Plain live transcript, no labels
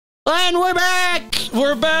And we're back!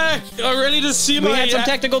 We're back! I'm ready to see We had some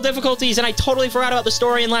technical difficulties, and I totally forgot about the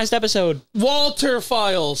story in last episode. Walter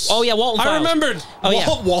files. Oh, yeah, Walton files. I remembered. Oh, yeah.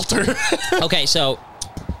 Walter. Okay, so,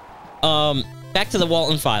 back to the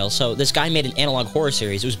Walton files. So, this guy made an analog horror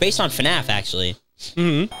series. It was based on FNAF, actually.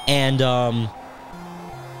 Mm-hmm. And,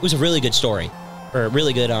 it was a really good story. Or a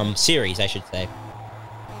really good, series, I should say.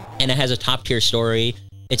 And it has a top-tier story.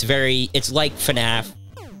 It's like FNAF.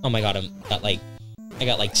 Oh my god, I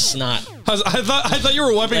got like snot. I thought you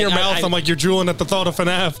were wiping your mouth. I'm like, you're drooling at the thought of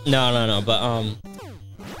FNAF. No, but,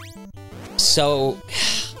 so,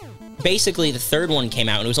 basically, the third one came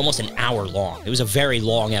out, and it was almost an hour long. It was a very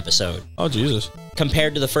long episode. Oh, Jesus.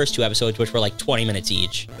 Compared to the first two episodes, which were like 20 minutes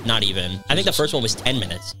each. Not even. I think the first one was 10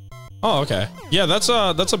 minutes. Oh, okay. Yeah, that's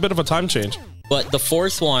a bit of a time change. But the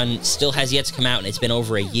fourth one still has yet to come out, and it's been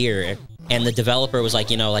over a year. And the developer was like,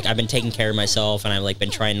 you know, like, I've been taking care of myself, and I've, like,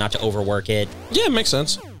 been trying not to overwork it. Yeah, it makes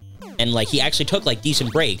sense. And, like, he actually took, like,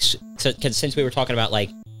 decent breaks. Because since we were talking about, like,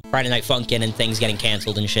 Friday Night Funkin' and things getting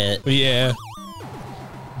canceled and shit. Yeah.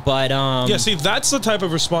 But, yeah, see, that's the type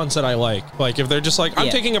of response that I like. Like, if they're just like, I'm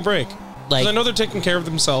taking a break. Like, I know they're taking care of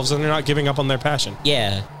themselves, and they're not giving up on their passion.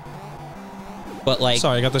 Yeah. But, like...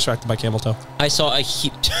 Sorry, I got distracted by camel toe. I saw a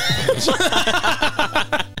huge...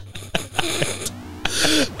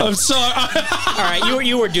 I'm sorry. All right,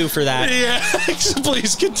 you were due for that. Yeah,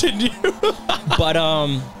 please continue. But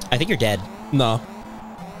I think you're dead. No.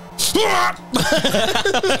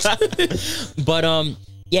 But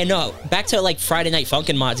yeah, no. Back to like Friday Night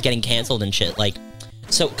Funkin' mods getting canceled and shit. Like,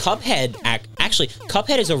 so Cuphead actually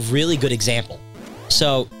Cuphead is a really good example.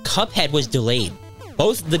 So Cuphead was delayed,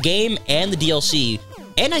 both the game and the DLC,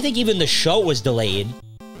 and I think even the show was delayed.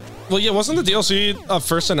 Well, yeah, wasn't the DLC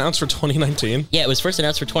first announced for 2019? Yeah, it was first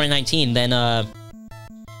announced for 2019. Then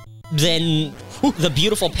the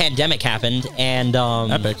beautiful pandemic happened, and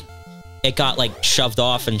Epic. It got like shoved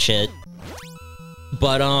off and shit.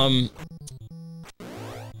 But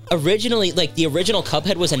originally, like the original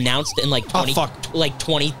Cuphead was announced in like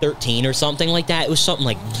 2013 or something like that. It was something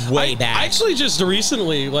like way back. I actually just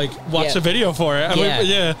recently like watched a video for it.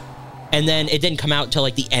 Yeah. And then it didn't come out until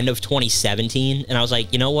like the end of 2017, and I was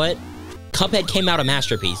like, you know what? Cuphead came out a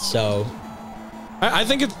masterpiece, so I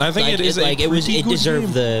think it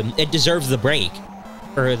deserved the break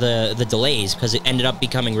or the delays because it ended up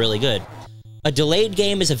becoming really good. A delayed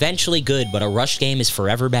game is eventually good, but a rushed game is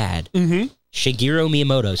forever bad. Mm-hmm. Shigeru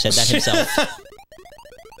Miyamoto said that himself.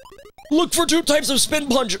 Look for 2 types of spin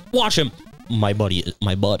punch. Watch him. My buddy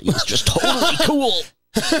is just totally cool.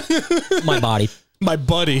 My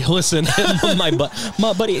buddy, listen. my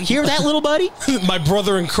buddy, hear that, little buddy? My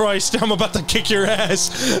brother in Christ, I'm about to kick your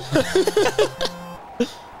ass.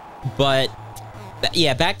 But,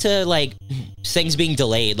 yeah, back to, like, things being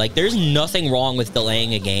delayed. Like, there's nothing wrong with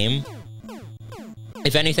delaying a game.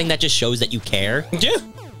 If anything, that just shows that you care. Yeah.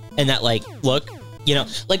 And that, like, look, you know,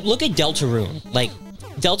 like, look at Deltarune. Like,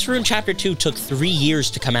 Deltarune Chapter 2 took 3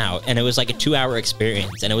 years to come out, and it was like a 2-hour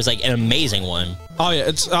experience, and it was like an amazing one. Oh yeah,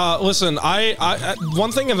 it's listen, I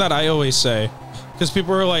one thing that I always say, because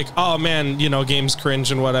people are like, oh man, you know, games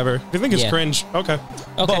cringe and whatever. If you think it's cringe, okay.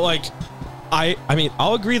 But like, I mean,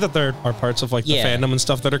 I'll agree that there are parts of like the fandom and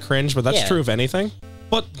stuff that are cringe, but that's true of anything.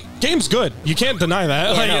 But game's good. You can't deny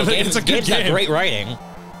that. Yeah, like, it's a good game. Got great writing.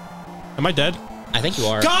 Am I dead? I think you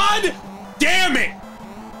are. God damn it!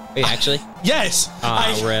 Wait, actually? Yes.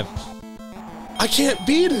 Rip. I can't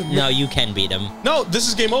beat him. No, you can beat him. No, this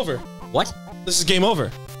is game over. What? This is game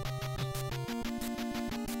over.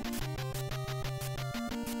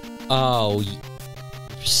 Oh,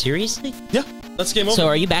 seriously? Yeah, that's game over. So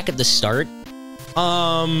are you back at the start?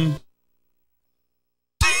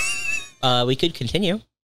 We could continue.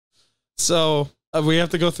 So we have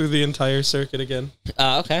to go through the entire circuit again.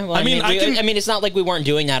 Okay. Well, I mean, it's not like we weren't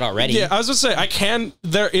doing that already. Yeah, I was gonna say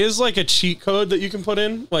there is like a cheat code that you can put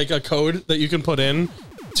in, like a code that you can put in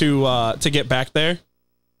to get back there.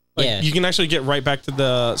 Like, yeah. You can actually get right back to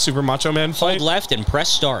the Super Macho Man fight. Hold left and press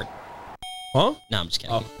start. Huh? No, I'm just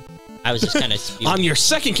kidding. Oh. I was just kind of on your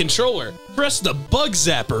second controller, press the bug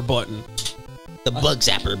zapper button. The bug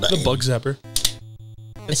zapper button. The bug zapper.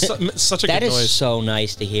 It's such a good noise. That is so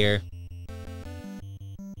nice to hear.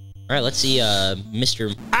 All right, let's see,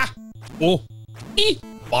 Mr. Oh.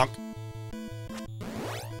 Bonk.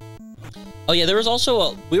 Oh yeah, there was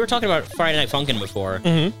also we were talking about Friday Night Funkin' before.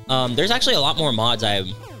 Mm-hmm. There's actually a lot more mods I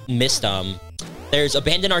missed. There's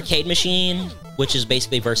Abandoned Arcade Machine, which is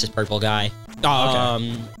basically versus Purple Guy. Oh,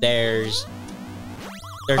 okay. There's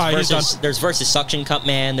versus Suction Cup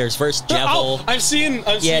Man. There's versus Jevil. Oh, I've seen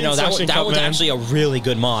that one's actually a really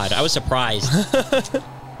good mod. I was surprised.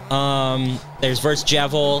 There's versus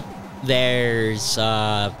Jevil. There's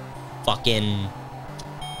fucking.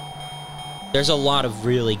 There's a lot of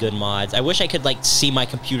really good mods. I wish I could like see my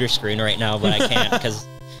computer screen right now, but I can't because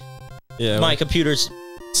my computer's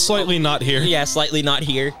slightly not here. Yeah, slightly not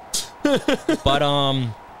here. But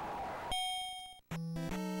I'm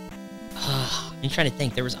trying to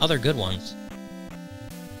think. There was other good ones.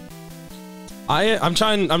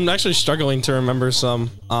 I'm actually struggling to remember some,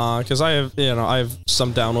 because I have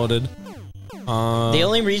some downloaded. The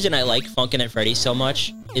only reason I like Funkin' at Freddy's so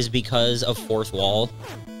much is because of Fourth Wall.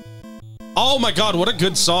 Oh my god, what a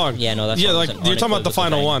good song! Yeah, no, that's like you're talking about the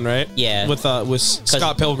final one, right? Yeah, with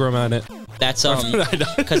Scott Pilgrim on it. That's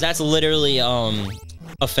because that's literally a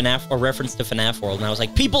reference to FNAF World, and I was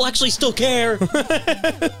like, people actually still care.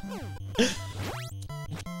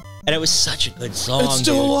 And it was such a good song. It's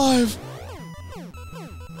still alive.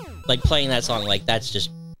 Like playing that song, like that's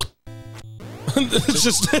just. it's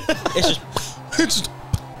just.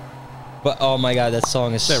 But oh my god, that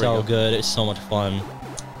song is so good. It's so much fun.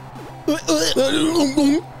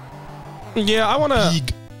 Yeah, I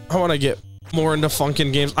wanna get more into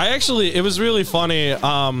Funkin' games. It was really funny.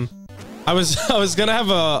 I was gonna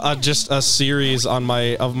have just a series on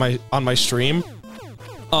my stream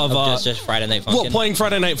of just Friday Night Funkin'. Well, playing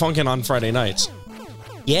Friday Night Funkin' on Friday nights.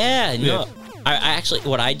 Yeah, no. I actually,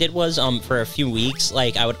 what I did was, for a few weeks,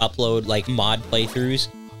 like, I would upload, like, mod playthroughs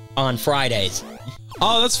on Fridays.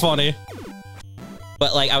 Oh, that's funny.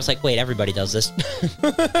 But, like, I was like, wait, everybody does this.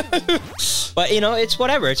 But, you know, it's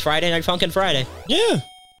whatever. It's Friday Night Funkin' Friday. Yeah.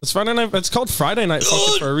 It's Friday Night. It's called Friday Night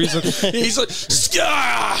Funkin' for a reason. He's like,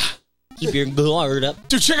 Skah! Keep your guard up.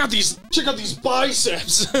 Dude, check out these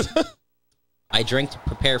biceps. I drink to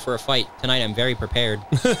prepare for a fight. Tonight, I'm very prepared.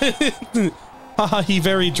 Haha, he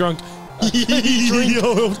very drunk. Bet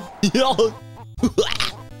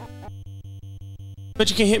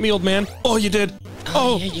you can't hit me, old man. Oh, you did.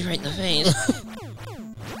 Oh, yeah, you're right in the face.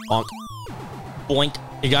 Bonk. Boink.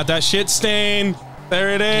 You got that shit stain.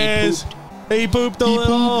 There it is. He pooped a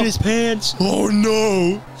little. He pooped his pants. Oh,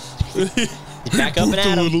 no. He's back up and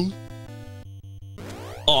at him.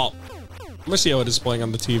 Oh. I'm gonna see how it is playing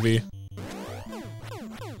on the TV.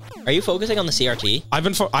 Are you focusing on the CRT?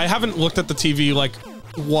 I haven't looked at the TV, like,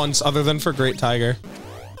 once other than for Great Tiger.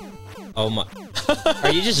 Oh my.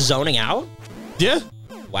 Are you just zoning out? Yeah.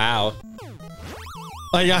 Wow.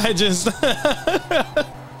 Like, I just...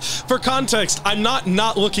 For context, I'm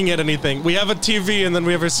not looking at anything. We have a TV and then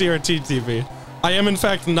we have a CRT TV. I am, in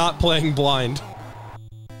fact, not playing blind.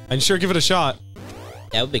 I'd sure give it a shot.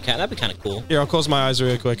 That'd be kind of cool. Here, I'll close my eyes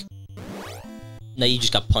really quick. No, you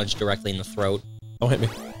just got punched directly in the throat. Don't hit me.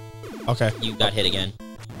 Okay. You got hit again.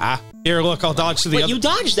 Ah. Here, look, I'll dodge to the other. You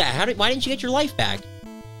dodged that. Why didn't you get your life back?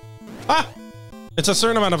 Ah! It's a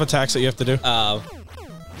certain amount of attacks that you have to do. Oh.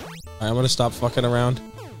 I'm gonna stop fucking around.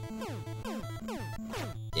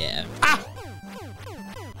 Yeah. Ah!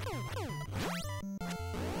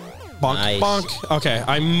 Bonk, Nice. bonk. Okay,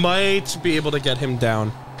 I might be able to get him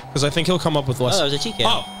down. Because I think he'll come up with less. Oh, that was a TK.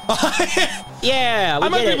 Oh! Yeah, I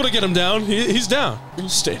might be able to get him down. He's down.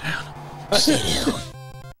 Stay down. Stay down.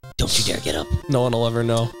 Don't you dare get up. No one will ever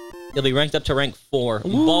know. He'll be ranked up to rank 4.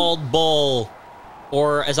 Ooh. Bald Bull.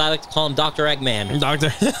 Or, as I like to call him, Dr. Eggman.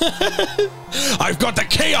 Doctor. I've got the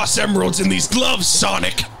Chaos Emeralds in these gloves,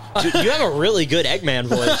 Sonic. Dude, you have a really good Eggman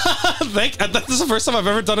voice. This is the first time I've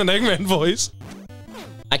ever done an Eggman voice.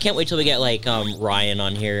 I can't wait till we get, like, Ryan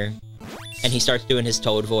on here. And he starts doing his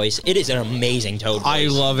Toad voice. It is an amazing Toad voice. I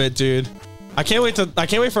love it, dude. I can't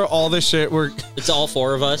wait for all this shit. It's all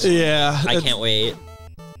 4 of us? Yeah. I can't wait.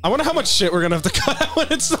 I wonder how much shit we're gonna have to cut out when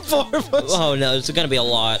it's the 4 of us. Oh, no, it's gonna be a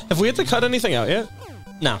lot. Have we had to cut anything out yet?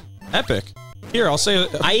 No. Epic. Here, I'll say.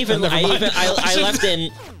 I even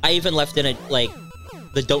left in it, like,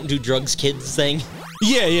 the don't do drugs kids thing.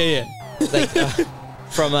 Yeah. Like,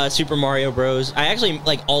 from Super Mario Bros. I actually,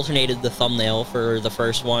 like, alternated the thumbnail for the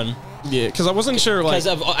first one. Yeah, because I wasn't sure, like...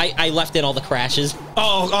 Because I left in all the crashes.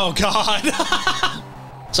 Oh God.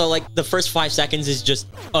 So, like, the first 5 seconds is just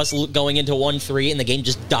us going into 1-3, and the game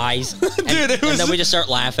just dies. Dude, and then we just start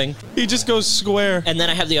laughing. He just goes square. And then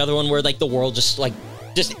I have the other one where, like, the world just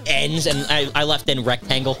ends, and I left in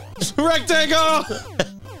rectangle. Rectangle!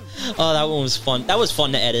 Oh, that one was fun. That was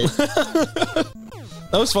fun to edit. That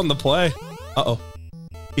was fun to play. Uh-oh.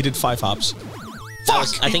 He did 5 hops.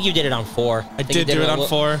 Fuck! I think you did it on 4. I did do it on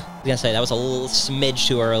 4. I was gonna say, that was a little smidge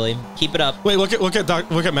too early. Keep it up. Wait, look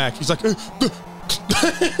at Mac. He's like...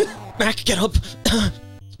 Mac, get up!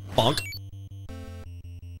 Bonk.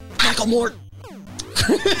 Macklemore!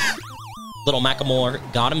 Little Macklemore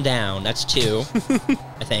got him down. That's 2,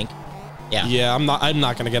 I think. Yeah. Yeah, I'm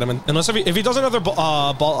not gonna get him in unless if he does another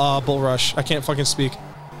bull rush. I can't fucking speak.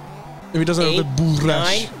 If he doesn't have the boo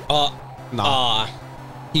rush. 9. Nah.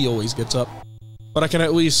 He always gets up. But I can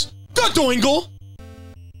at least... Doingle!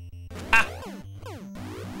 Ah!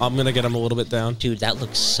 I'm gonna get him a little bit down. Dude, that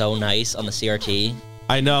looks so nice on the CRT.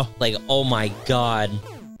 I know. Like, oh my god.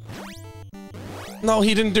 No,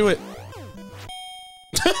 he didn't do it.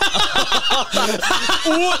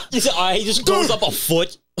 His eye just goes up a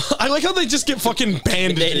foot. I like how they just get fucking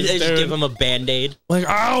bandages. They just give him a band-aid. Like,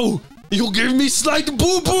 ow! You'll give me slight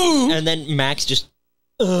boo-boo! And then Max just...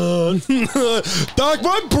 Doc,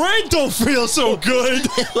 my brain don't feel so good.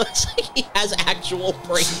 It looks like he has actual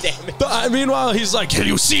brain damage. Meanwhile, he's like, can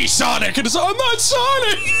you see Sonic? And it's like, I'm not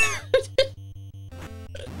Sonic!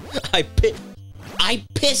 I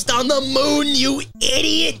pissed on the moon, you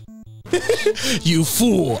idiot! You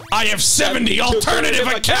fool! I have 70 alternative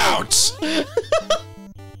accounts!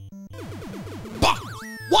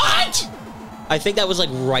 What? I think that was like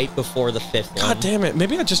right before the 5th one. God damn it.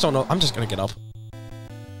 Maybe I just don't know. I'm just gonna get up.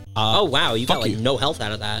 Oh wow, you got like no health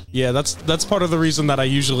out of that. Yeah, that's part of the reason that I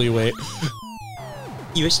usually wait.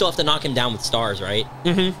 You still have to knock him down with stars, right?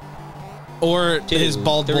 Mm-hmm. Or 2, his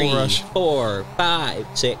bald 3, bull rush. 4, 5,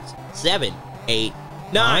 6, 7, 8,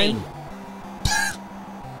 9.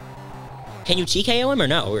 Can you TKO him or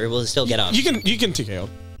no? Or will he still get up? You can TKO.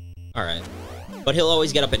 Alright. But he'll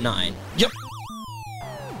always get up at 9. Yep.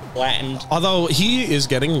 Flattened. Although he is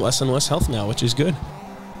getting less and less health now, which is good.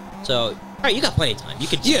 So, alright, you got plenty of time. You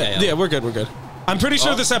could TKO. Yeah, we're good. I'm pretty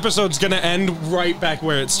sure this episode's gonna end right back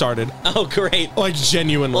where it started. Oh, great. Like,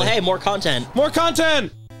 genuinely. Well, hey, more content. More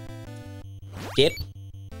content! Dip.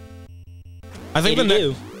 I think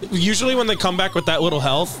usually when they come back with that little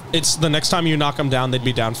health, it's the next time you knock them down, they'd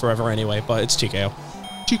be down forever anyway, but it's TKO.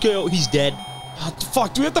 TKO, he's dead. Oh,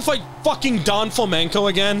 fuck, do we have to fight fucking Don Flamenco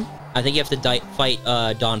again? I think you have to fight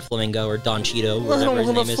Don Flamingo or Don Cheeto, or whatever his name is. I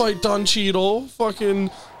don't want to fight Don Cheeto. Fucking...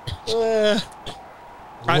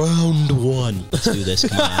 Round 1. Let's do this.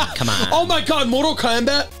 Come on. Oh my god, Mortal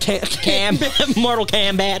Kombat? Mortal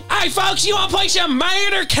Kombat. Hey folks, you want to play some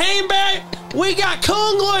Mortal Kombat? We got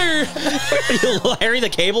Kungler. Larry the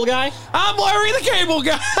Cable Guy? I'm Larry the Cable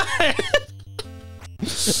Guy.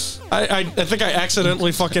 I think I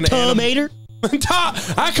accidentally fucking... Tomater?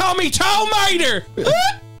 I call me Tomater.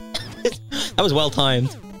 That was well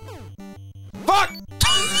timed. Fuck.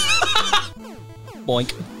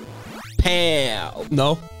 Boink. Pow.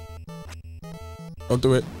 No. Don't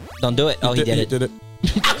do it. Don't do it. Oh, he did it. He did it.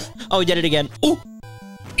 Oh, he did it again. Ooh.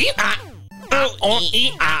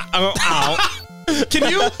 Can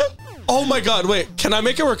you? Oh my god, wait. Can I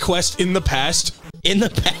make a request in the past? In the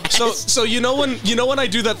past? So you know when I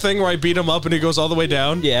do that thing where I beat him up and he goes all the way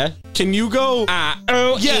down? Yeah. Can you go?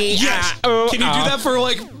 Yes. Can you do that for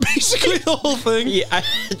like basically the whole thing? Yeah,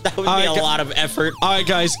 that would be a lot of effort. All right,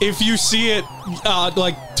 guys. If you see it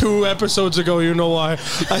like 2 episodes ago, you know why.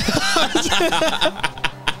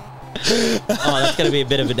 Oh, that's gonna be a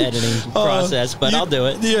bit of an editing process, but I'll do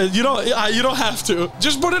it. Yeah, you don't have to.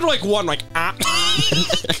 Just put it like 1, like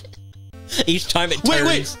Each time it turns.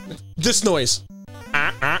 Wait. This noise.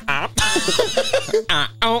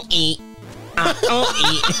 I'll eat.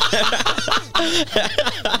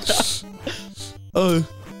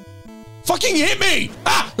 Fucking hit me!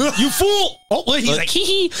 Ah, you fool! Oh, wait, he's like,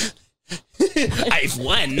 hee. I've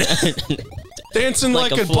won. Dancing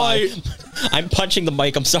like a bite. I'm punching the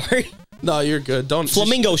mic. I'm sorry. No, you're good. Don't.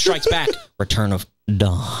 Flamingo strikes back. Return of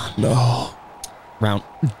Dawn. No. Round.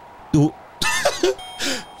 Ooh.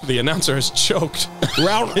 The announcer is choked.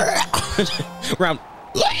 Round.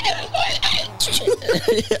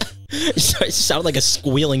 It sounded like a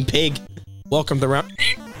squealing pig. Welcome to round.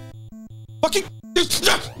 Fucking.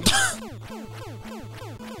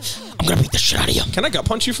 I'm gonna beat the shit out of you. Can I gut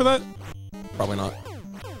punch you for that? Probably not.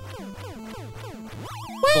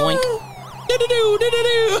 Boink.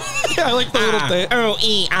 Yeah, I like the little thing.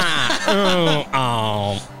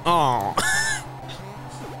 Oh.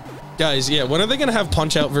 Guys, yeah, when are they gonna have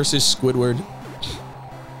Punch Out versus Squidward?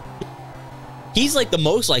 He's like the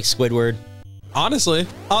most like Squidward. Honestly.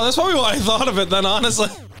 Oh, that's probably why I thought of it then, honestly.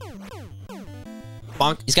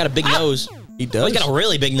 Bonk. He's got a big nose. He does. Oh, he's got a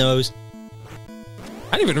really big nose.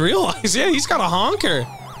 I didn't even realize. Yeah, he's got a honker.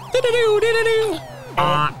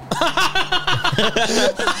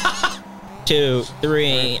 2,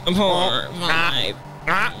 3, 4, 5.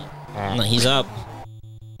 No, he's up.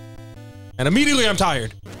 And immediately I'm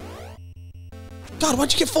tired. God,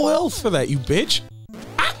 why'd you get full health for that, you bitch?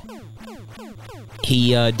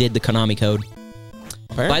 He did the Konami code.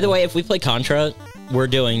 Apparently. By the way, if we play Contra, we're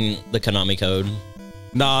doing the Konami code.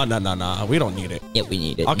 Nah. We don't need it. Yeah, we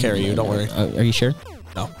need it. I'll carry you, don't worry. Are you sure?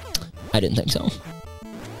 No. I didn't think so.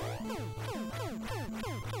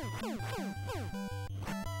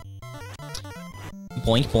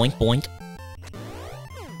 Boink, boink, boink.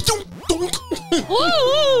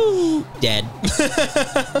 Woo! Dead.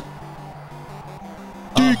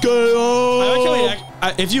 DKO.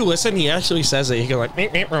 If you listen, he actually says it. He goes like,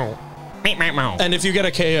 meep, meep, meow. Meep, meep, meow. And if you get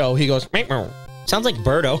a KO, he goes, meep, meow. Sounds like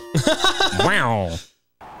Birdo. Wow.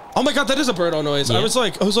 Oh my god, that is a Birdo noise. Yeah. I was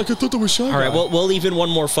like, I thought that was Shy Guy. All right, we'll leave in one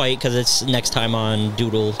more fight because it's next time on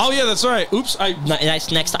Doodle. Oh yeah, that's right. Oops,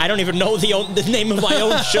 That's next. I don't even know the name of my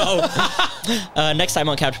own show. Next time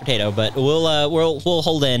on Couch Potato, but we'll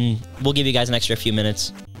hold in. We'll give you guys an extra few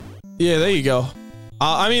minutes. Yeah, there you go.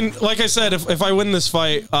 I mean, like I said, if I win this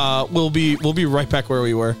fight, we'll be right back where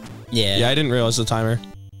we were. Yeah. Yeah, I didn't realize the timer.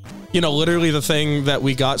 You know, literally the thing that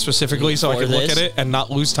we got specifically so I could look at it and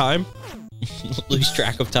not lose time. Lose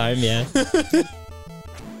track of time, yeah.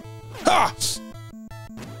 Ah!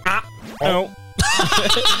 Oh.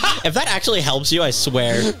 If that actually helps you, I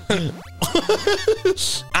swear.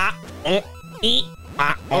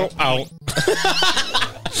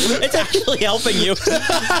 It's actually helping you.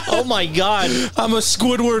 Oh my god. I'm a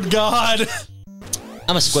Squidward god.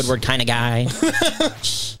 I'm a Squidward kind of guy.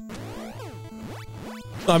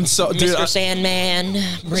 I'm so dude, Mr. Sandman,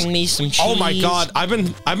 bring me some cheese. Oh my god, I've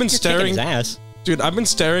been staring his ass. Dude, I've been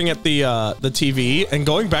staring at the TV and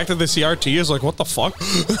going back to the CRT is like, what the fuck?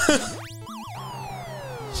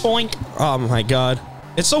 Boink. Oh my god.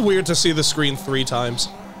 It's so weird to see the screen 3 times.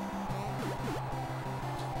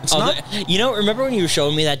 It's not you know, remember when you were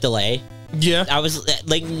showing me that delay? Yeah. I was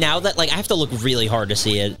like, now that like I have to look really hard to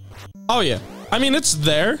see it. Oh yeah. I mean, it's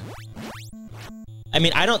there. I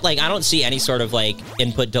mean, I don't see any sort of like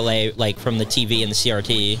input delay like from the TV and the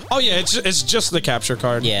CRT. Oh yeah, it's just the capture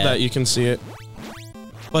card that you can see it.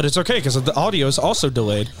 But it's okay because the audio is also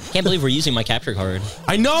delayed. Can't believe we're using my capture card.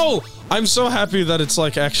 I know. I'm so happy that it's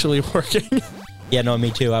like actually working. Yeah, no, me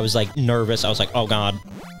too. I was like nervous. I was like, oh god.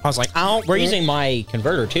 I was like, oh. We're using my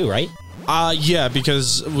converter too, right? Yeah,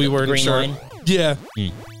 because we weren't green sure. line? Yeah.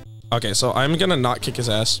 Okay, so I'm gonna not kick his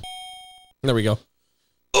ass. There we go.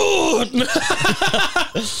 Oh!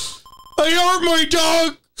 I hurt my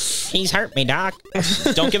dog! He's hurt me, Doc.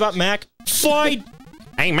 Don't give up, Mac. Fight!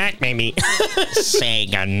 Hey, Mac, baby. Say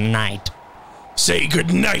goodnight. Say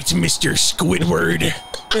goodnight, Mr. Squidward.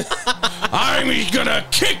 I'm gonna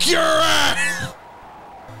kick your ass!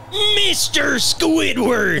 Mr.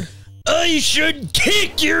 Squidward! I should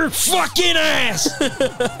kick your fucking ass!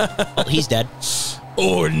 Oh, he's dead.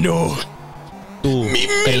 Oh, no. 2, Me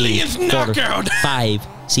millionth 3, 4, knockout! 5,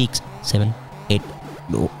 6, 7, 8.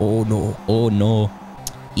 No, oh no. Oh no.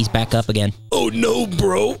 He's back up again. Oh no,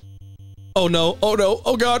 bro. Oh no, oh no,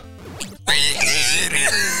 oh god.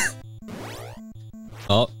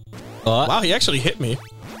 Oh. Oh. Wow, he actually hit me.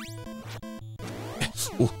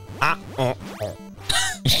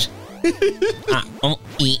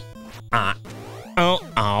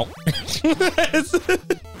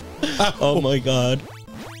 Oh my god.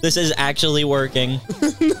 This is actually working.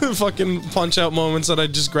 The fucking punch out moments that I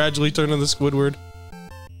just gradually turn into Squidward.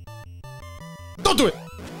 Don't do it!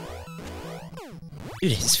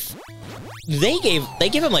 Dude, they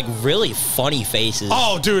gave him like really funny faces.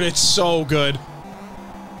 Oh, dude, it's so good.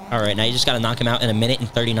 All right, now you just gotta knock him out in 1 minute and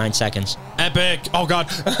 39 seconds. Epic! Oh god.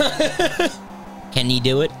 Can he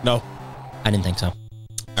do it? No. I didn't think so. All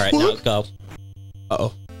right, now go.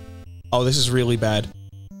 Uh-oh. Oh, this is really bad.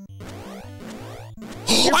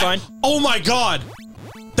 You're fine. Oh my god!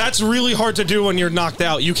 That's really hard to do when you're knocked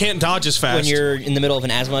out. You can't dodge as fast. When you're in the middle of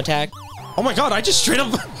an asthma attack. Oh my god, I just straight up...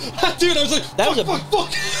 Dude, I was like, that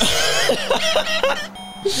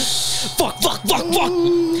fuck.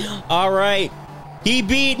 Fuck. All right. He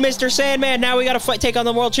beat Mr. Sandman. Now we gotta take on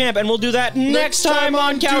the world champ, and we'll do that next time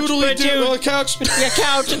on Couch. Couch. Yeah,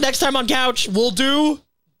 Couch. Next time on Couch. We'll do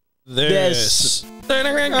this. All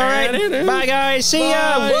right. Bye, guys. See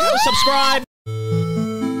ya. Subscribe.